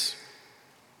chairs.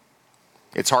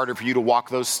 It's harder for you to walk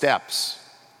those steps,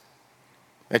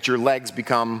 that your legs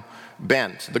become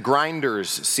bent. The grinders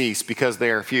cease because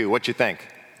they are few. What you think?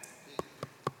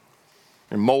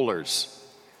 And molars.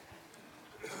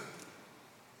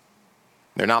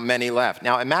 There are not many left.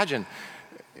 Now imagine,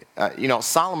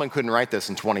 Solomon couldn't write this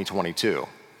in 2022,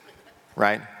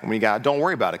 right? Don't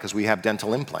worry about it because we have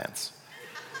dental implants.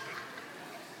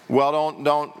 Well,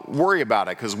 don't worry about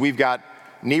it because we've got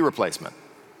knee replacement.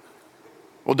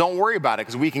 Well, don't worry about it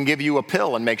because we can give you a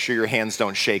pill and make sure your hands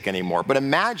don't shake anymore. But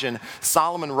imagine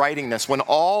Solomon writing this when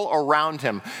all around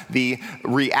him the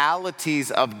realities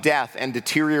of death and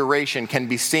deterioration can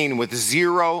be seen with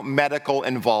zero medical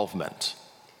involvement.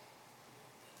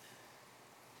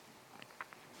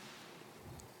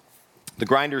 The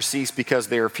grinders cease because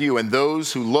they are few, and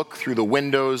those who look through the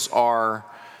windows are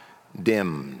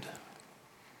dimmed.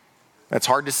 That's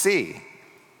hard to see.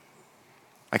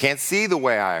 I can't see the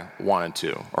way I wanted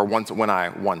to, or when I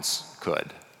once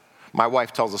could. My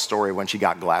wife tells a story when she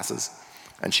got glasses,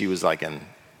 and she was young,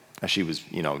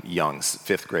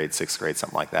 5th grade, 6th grade,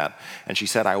 something like that. And she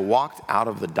said, I walked out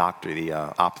of the doctor, the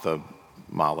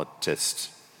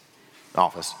ophthalmologist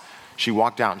office. She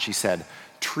walked out and she said,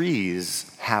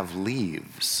 trees have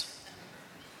leaves.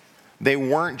 They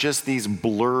weren't just these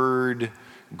blurred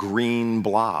green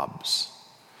blobs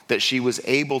that she was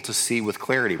able to see with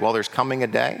clarity. Well, there's coming a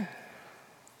day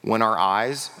when our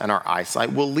eyes and our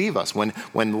eyesight will leave us, when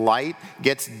light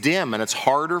gets dim and it's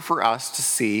harder for us to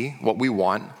see what we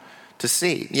want to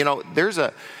see.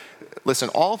 Listen,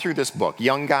 all through this book,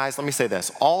 young guys, let me say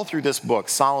this, all through this book,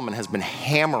 Solomon has been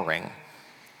hammering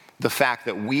the fact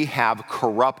that we have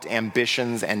corrupt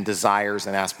ambitions and desires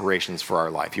and aspirations for our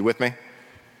life. You with me?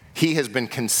 He has been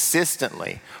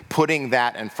consistently putting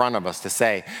that in front of us to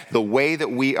say the way that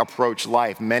we approach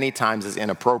life many times is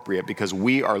inappropriate because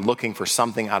we are looking for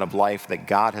something out of life that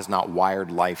God has not wired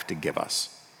life to give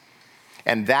us.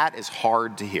 And that is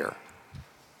hard to hear.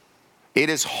 It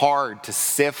is hard to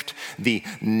sift the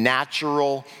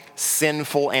natural,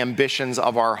 sinful ambitions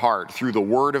of our heart through the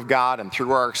Word of God and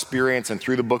through our experience and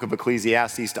through the book of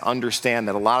Ecclesiastes to understand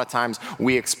that a lot of times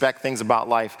we expect things about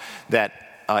life that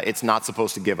it's not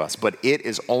supposed to give us. But it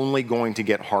is only going to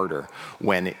get harder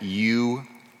when you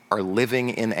are living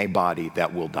in a body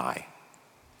that will die.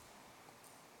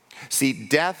 See,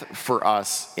 death for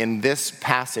us in this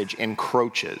passage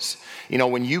encroaches.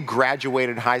 When you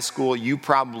graduated high school, you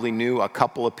probably knew a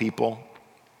couple of people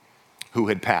who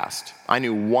had passed. I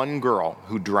knew one girl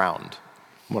who drowned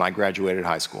when I graduated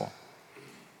high school.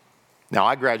 Now,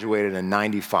 I graduated in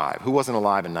 95. Who wasn't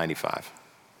alive in 95?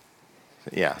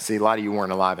 Yeah, see, a lot of you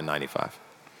weren't alive in 95.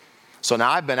 So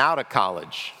now I've been out of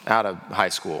college, out of high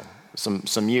school,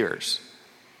 some years.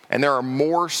 And there are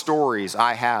more stories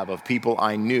I have of people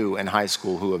I knew in high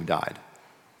school who have died.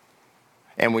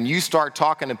 And when you start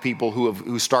talking to people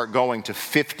who start going to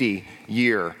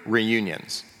 50-year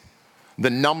reunions,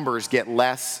 the numbers get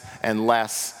less and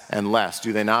less and less.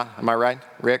 Do they not? Am I right,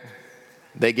 Rick?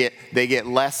 They get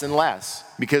less and less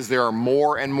because there are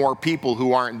more and more people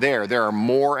who aren't there. There are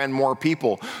more and more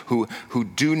people who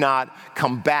do not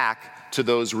come back to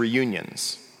those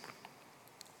reunions.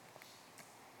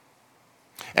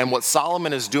 And what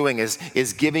Solomon is doing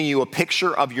is giving you a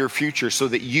picture of your future so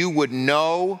that you would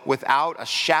know without a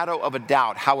shadow of a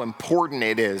doubt how important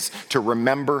it is to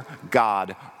remember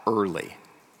God early.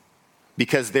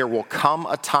 Because there will come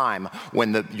a time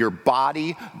when your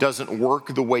body doesn't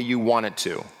work the way you want it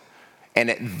to. And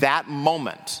at that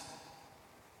moment,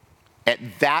 at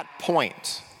that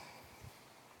point,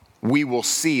 we will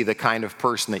see the kind of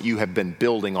person that you have been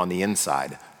building on the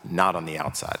inside, not on the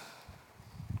outside.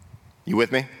 You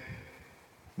with me?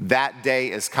 That day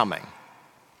is coming.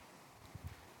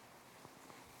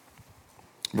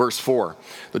 Verse 4,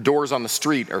 the doors on the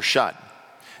street are shut.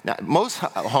 Now, most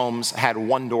homes had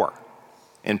one door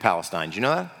in Palestine. Do you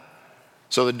know that?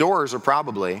 So the doors are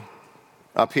probably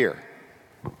up here.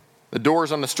 The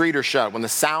doors on the street are shut when the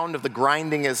sound of the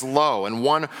grinding is low, and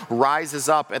one rises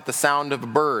up at the sound of a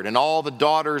bird, and all the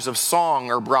daughters of song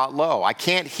are brought low. I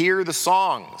can't hear the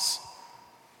songs.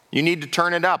 You need to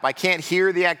turn it up. I can't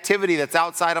hear the activity that's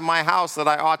outside of my house that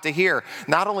I ought to hear.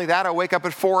 Not only that, I wake up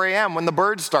at 4 a.m. when the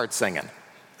birds start singing.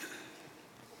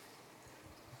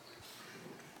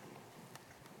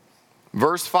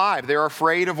 Verse 5, they're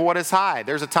afraid of what is high.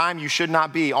 There's a time you should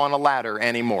not be on a ladder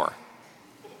anymore.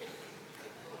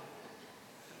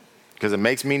 Because it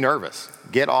makes me nervous.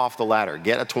 Get off the ladder.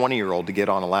 Get a 20-year-old to get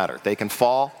on a ladder. They can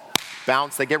fall,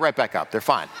 bounce, they get right back up. They're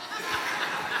fine.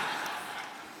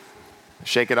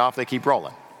 Shake it off, they keep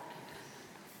rolling.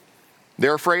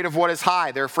 They're afraid of what is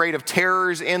high. They're afraid of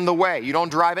terrors in the way. You don't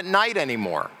drive at night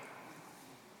anymore.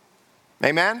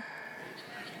 Amen?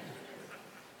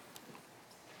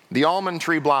 The almond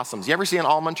tree blossoms. You ever see an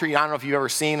almond tree? I don't know if you've ever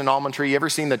seen an almond tree. You ever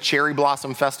seen the Cherry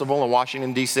Blossom Festival in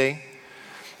Washington, D.C.?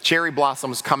 Cherry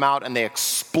blossoms come out and they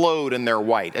explode in their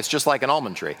white. It's just like an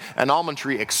almond tree. An almond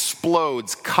tree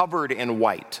explodes covered in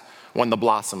white when the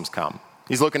blossoms come.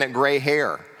 He's looking at gray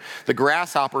hair. The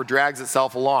grasshopper drags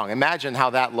itself along. Imagine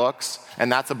how that looks,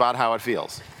 and that's about how it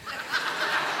feels.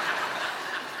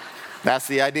 That's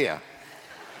the idea.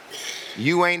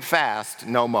 You ain't fast,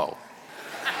 no mo.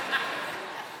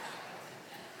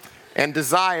 And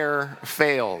desire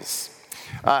fails.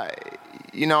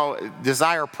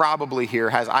 Desire probably here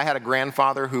I had a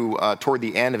grandfather who, toward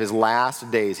the end of his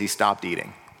last days, he stopped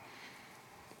eating.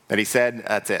 That he said,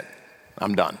 that's it,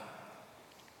 I'm done.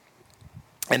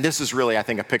 And this is really, I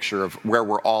think, a picture of where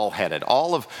we're all headed.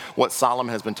 All of what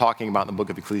Solomon has been talking about in the book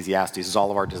of Ecclesiastes is all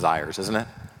of our desires, isn't it?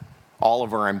 All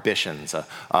of our ambitions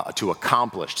to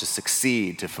accomplish, to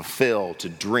succeed, to fulfill, to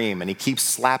dream. And he keeps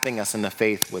slapping us in the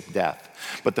face with death.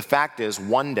 But the fact is,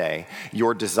 one day,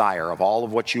 your desire of all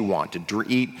of what you want to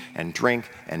eat and drink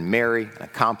and marry and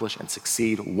accomplish and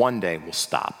succeed, one day will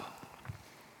stop.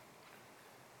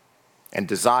 And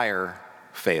desire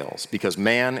fails because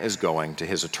man is going to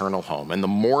his eternal home. And the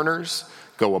mourners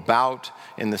go about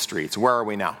in the streets. Where are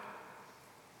we now?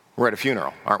 We're at a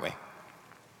funeral, aren't we?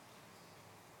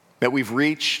 That we've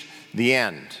reached the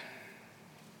end.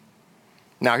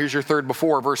 Now here's your third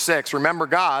before, verse 6. Remember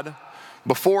God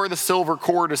before the silver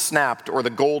cord is snapped or the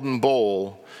golden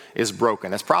bowl is broken.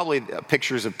 That's probably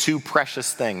pictures of two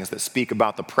precious things that speak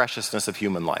about the preciousness of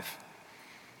human life.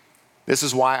 This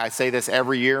is why I say this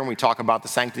every year when we talk about the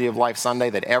Sanctity of Life Sunday,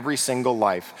 that every single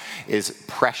life is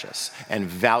precious and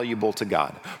valuable to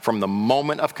God. From the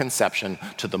moment of conception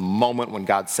to the moment when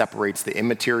God separates the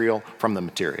immaterial from the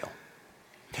material.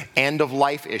 End of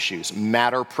life issues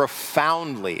matter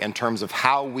profoundly in terms of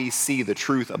how we see the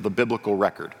truth of the biblical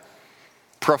record.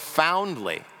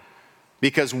 Profoundly.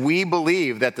 Because we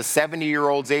believe that the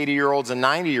 70-year-olds, 80-year-olds, and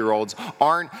 90-year-olds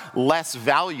aren't less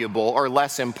valuable or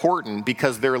less important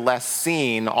because they're less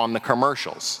seen on the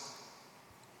commercials.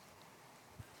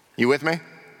 You with me?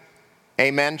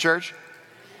 Amen, church?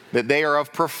 That they are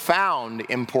of profound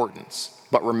importance.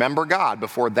 But remember God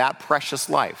before that precious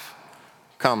life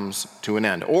comes to an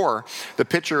end. Or the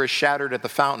pitcher is shattered at the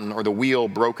fountain or the wheel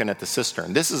broken at the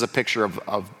cistern. This is a picture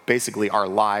of basically our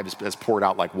lives as poured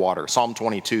out like water. Psalm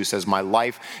 22 says, my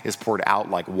life is poured out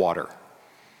like water.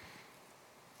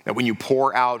 That when you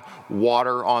pour out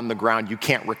water on the ground, you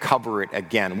can't recover it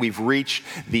again. We've reached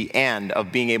the end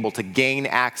of being able to gain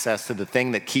access to the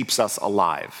thing that keeps us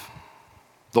alive.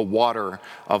 The water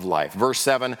of life. Verse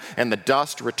 7, and the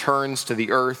dust returns to the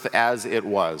earth as it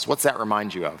was. What's that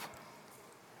remind you of?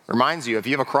 Reminds you, if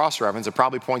you have a cross reference, it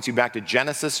probably points you back to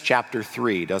Genesis chapter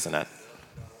 3, doesn't it?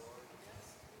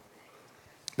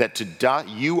 That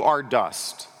you are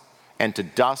dust, and to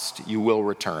dust you will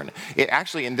return. It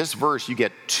actually, in this verse, you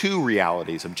get two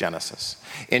realities of Genesis.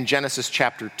 In Genesis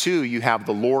chapter 2, you have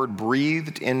the Lord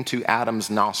breathed into Adam's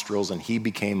nostrils, and he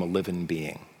became a living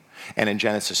being. And in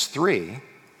Genesis 3,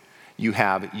 you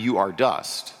have, you are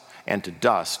dust, and to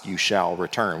dust you shall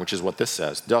return, which is what this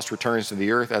says. Dust returns to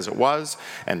the earth as it was,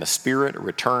 and the spirit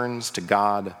returns to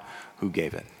God who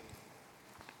gave it.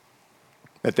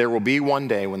 That there will be one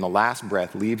day when the last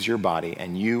breath leaves your body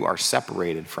and you are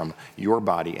separated from your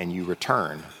body and you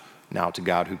return now to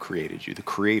God who created you. The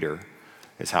Creator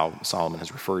is how Solomon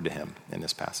has referred to him in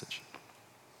this passage.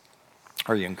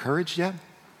 Are you encouraged yet?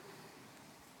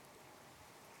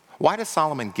 Why does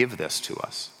Solomon give this to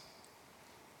us?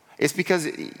 It's because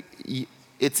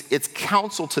it's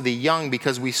counsel to the young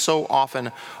because we so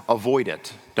often avoid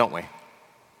it, don't we?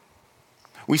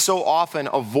 We so often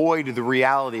avoid the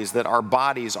realities that our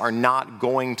bodies are not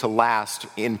going to last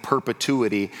in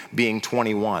perpetuity being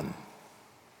 21.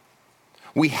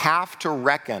 We have to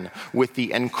reckon with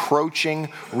the encroaching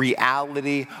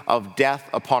reality of death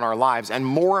upon our lives. And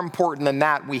more important than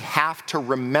that, we have to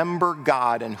remember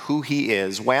God and who he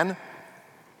is. When?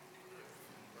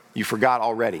 You forgot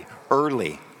already.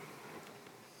 Early.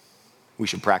 We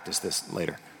should practice this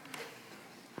later.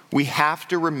 We have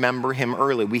to remember him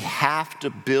early. We have to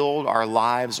build our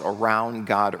lives around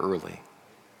God early.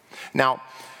 Now,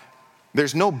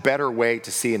 there's no better way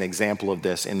to see an example of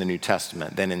this in the New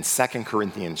Testament than in 2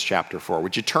 Corinthians chapter 4.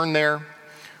 Would you turn there?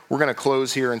 We're going to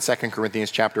close here in 2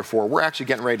 Corinthians chapter 4. We're actually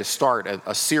getting ready to start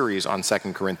a series on 2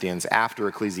 Corinthians after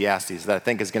Ecclesiastes that I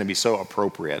think is going to be so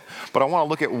appropriate. But I want to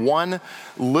look at one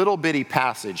little bitty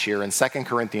passage here in 2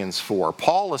 Corinthians 4.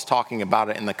 Paul is talking about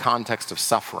it in the context of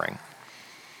suffering.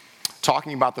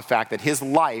 Talking about the fact that his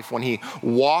life, when he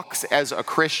walks as a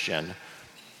Christian,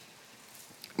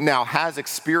 now has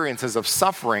experiences of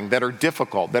suffering that are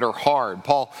difficult, that are hard.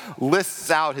 Paul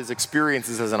lists out his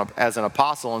experiences as an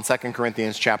apostle in 2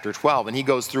 Corinthians chapter 12, and he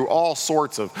goes through all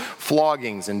sorts of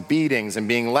floggings and beatings and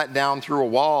being let down through a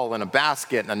wall and a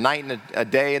basket and a night and a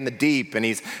day in the deep, and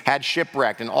he's had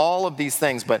shipwrecked and all of these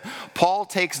things. But Paul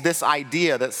takes this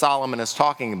idea that Solomon is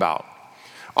talking about,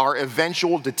 our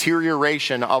eventual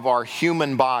deterioration of our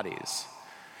human bodies,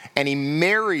 and he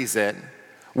marries it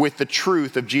with the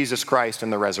truth of Jesus Christ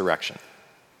and the resurrection.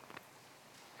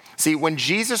 See, when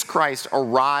Jesus Christ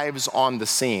arrives on the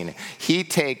scene, he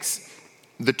takes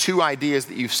the two ideas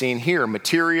that you've seen here,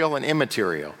 material and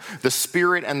immaterial, the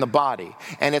spirit and the body,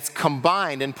 and it's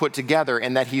combined and put together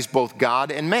in that he's both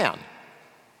God and man.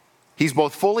 He's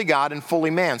both fully God and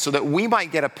fully man, so that we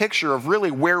might get a picture of really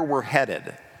where we're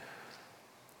headed.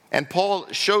 And Paul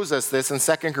shows us this in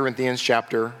 2 Corinthians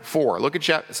chapter 4. Look at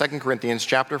 2 Corinthians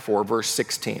chapter 4, verse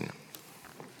 16.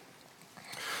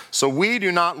 So we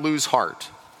do not lose heart,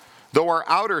 though our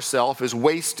outer self is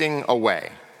wasting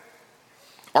away.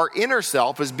 Our inner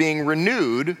self is being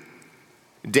renewed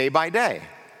day by day.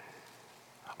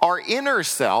 Our inner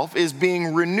self is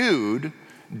being renewed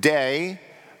day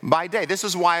by day. This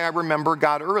is why I remember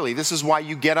God early. This is why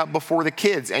you get up before the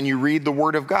kids and you read the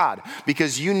Word of God,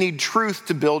 because you need truth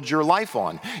to build your life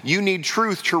on. You need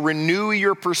truth to renew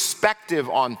your perspective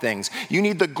on things. You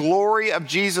need the glory of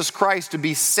Jesus Christ to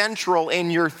be central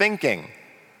in your thinking.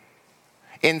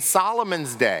 In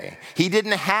Solomon's day, he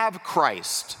didn't have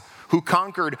Christ, who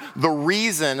conquered the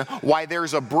reason why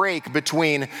there's a break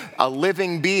between a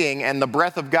living being and the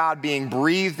breath of God being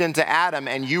breathed into Adam,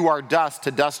 and you are dust,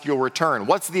 to dust you'll return.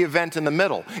 What's the event in the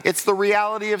middle? It's the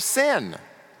reality of sin.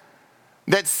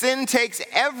 That sin takes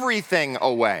everything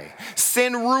away.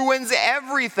 Sin ruins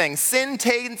everything. Sin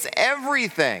taints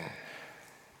everything.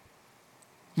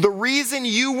 The reason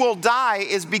you will die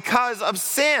is because of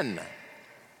sin.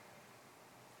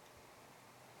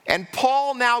 And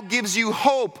Paul now gives you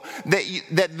hope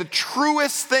that the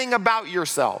truest thing about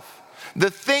yourself, the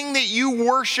thing that you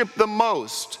worship the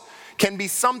most, can be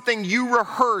something you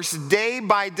rehearse day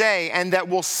by day, and that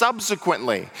will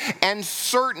subsequently and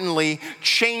certainly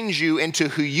change you into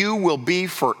who you will be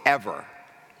forever.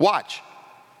 Watch.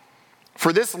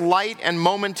 For this light and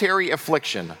momentary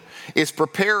affliction is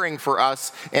preparing for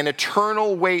us an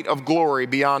eternal weight of glory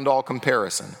beyond all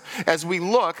comparison, as we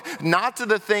look not to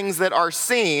the things that are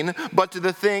seen, but to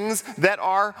the things that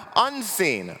are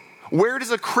unseen. Where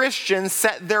does a Christian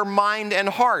set their mind and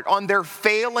heart? On their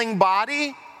failing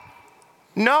body?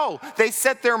 No, they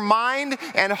set their mind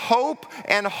and hope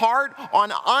and heart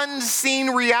on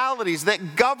unseen realities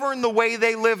that govern the way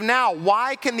they live now.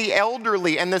 Why can the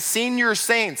elderly and the senior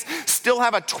saints still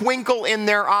have a twinkle in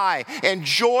their eye and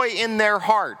joy in their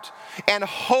heart and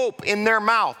hope in their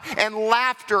mouth and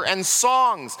laughter and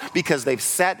songs? Because they've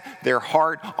set their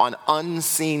heart on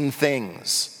unseen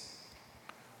things.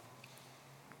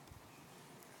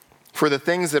 For the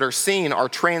things that are seen are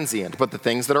transient, but the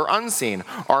things that are unseen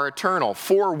are eternal.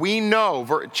 For we know,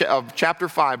 of chapter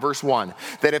 5, verse 1,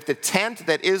 that if the tent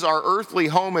that is our earthly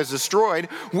home is destroyed,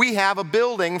 we have a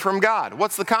building from God.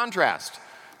 What's the contrast?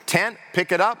 Tent,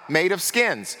 pick it up, made of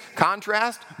skins.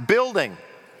 Contrast, building,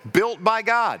 built by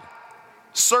God.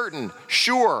 Certain,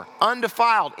 sure,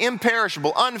 undefiled,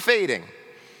 imperishable, unfading.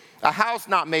 A house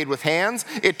not made with hands,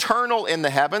 eternal in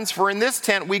the heavens. For in this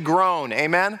tent we groan.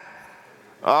 Amen?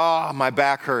 Oh, my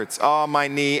back hurts. Oh, my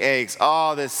knee aches.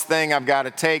 Oh, this thing I've got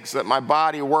to take so that my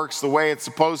body works the way it's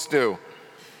supposed to.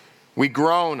 We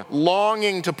groan,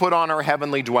 longing to put on our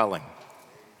heavenly dwelling.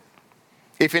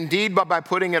 If indeed by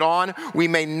putting it on, we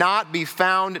may not be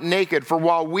found naked. For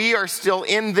while we are still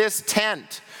in this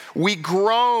tent, we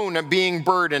groan, being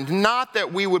burdened, not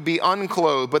that we would be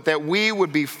unclothed, but that we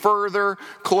would be further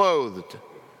clothed.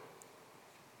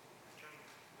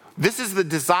 This is the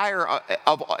desire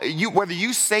of you, whether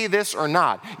you say this or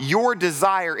not, your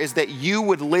desire is that you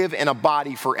would live in a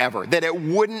body forever, that it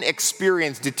wouldn't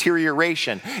experience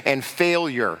deterioration and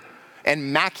failure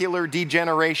and macular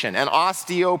degeneration and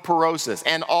osteoporosis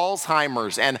and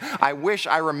Alzheimer's, and I wish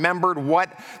I remembered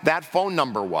what that phone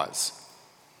number was.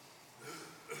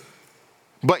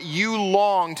 But you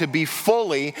long to be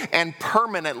fully and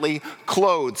permanently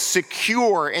clothed,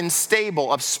 secure and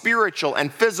stable, of spiritual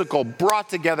and physical, brought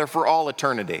together for all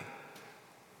eternity.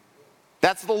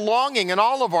 That's the longing in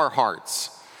all of our hearts.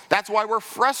 That's why we're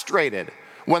frustrated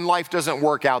when life doesn't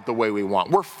work out the way we want.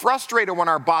 We're frustrated when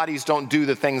our bodies don't do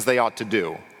the things they ought to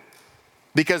do.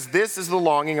 Because this is the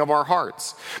longing of our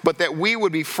hearts. But that we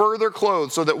would be further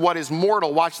clothed so that what is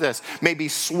mortal, watch this, may be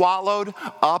swallowed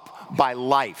up by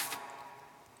life.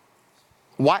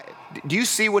 Why? Do you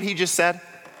see what he just said?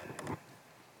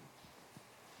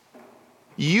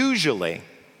 Usually,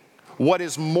 what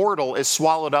is mortal is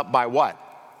swallowed up by what?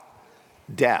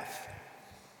 Death.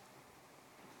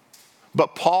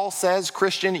 But Paul says,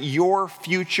 Christian, your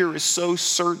future is so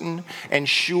certain and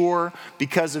sure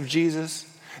because of Jesus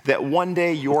that one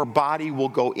day your body will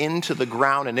go into the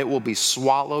ground and it will be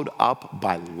swallowed up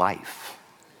by life.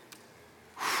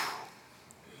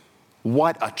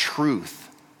 What a truth.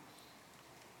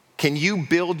 Can you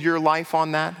build your life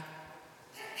on that?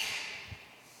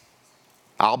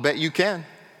 I'll bet you can.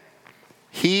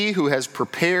 He who has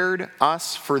prepared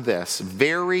us for this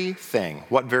very thing.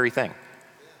 What very thing?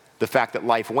 The fact that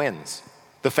life wins.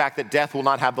 The fact that death will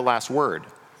not have the last word.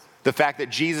 The fact that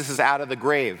Jesus is out of the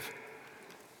grave.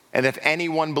 And if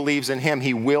anyone believes in him,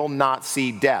 he will not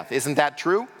see death. Isn't that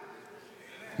true?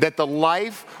 That the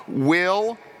life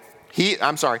will,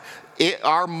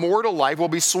 our mortal life will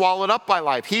be swallowed up by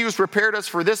life. He who's prepared us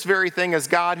for this very thing is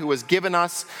God, who has given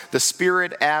us the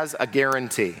Spirit as a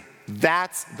guarantee.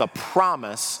 That's the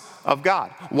promise of God.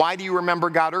 Why do you remember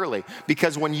God early?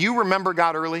 Because when you remember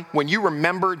God early, when you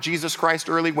remember Jesus Christ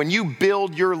early, when you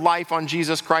build your life on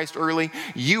Jesus Christ early,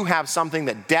 you have something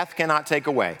that death cannot take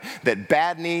away. That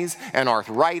bad knees and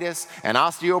arthritis and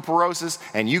osteoporosis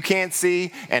and you can't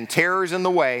see and terrors in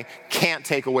the way can't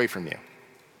take away from you.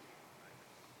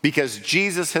 Because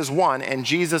Jesus has won and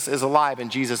Jesus is alive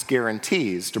and Jesus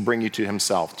guarantees to bring you to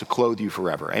himself, to clothe you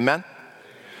forever. Amen?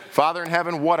 Father in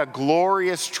heaven, what a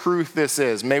glorious truth this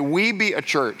is. May we be a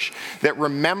church that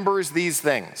remembers these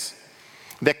things,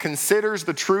 that considers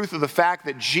the truth of the fact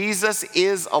that Jesus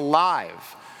is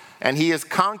alive and he has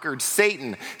conquered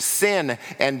Satan, sin,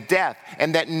 and death,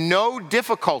 and that no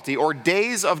difficulty or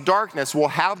days of darkness will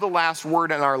have the last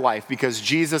word in our life because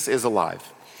Jesus is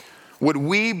alive. Would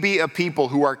we be a people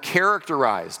who are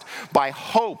characterized by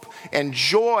hope and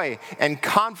joy and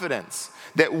confidence,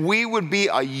 that we would be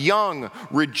a young,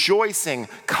 rejoicing,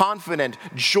 confident,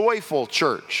 joyful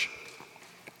church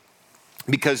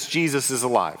because Jesus is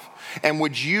alive? And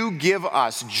would you give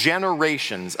us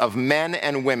generations of men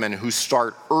and women who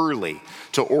start early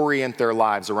to orient their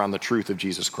lives around the truth of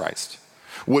Jesus Christ?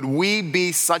 Would we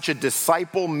be such a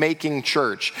disciple-making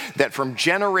church that from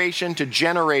generation to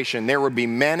generation there would be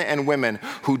men and women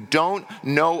who don't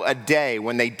know a day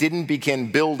when they didn't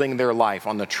begin building their life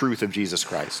on the truth of Jesus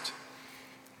Christ?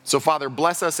 So, Father,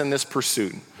 bless us in this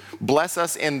pursuit. Bless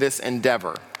us in this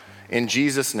endeavor. In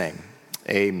Jesus' name,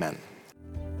 amen.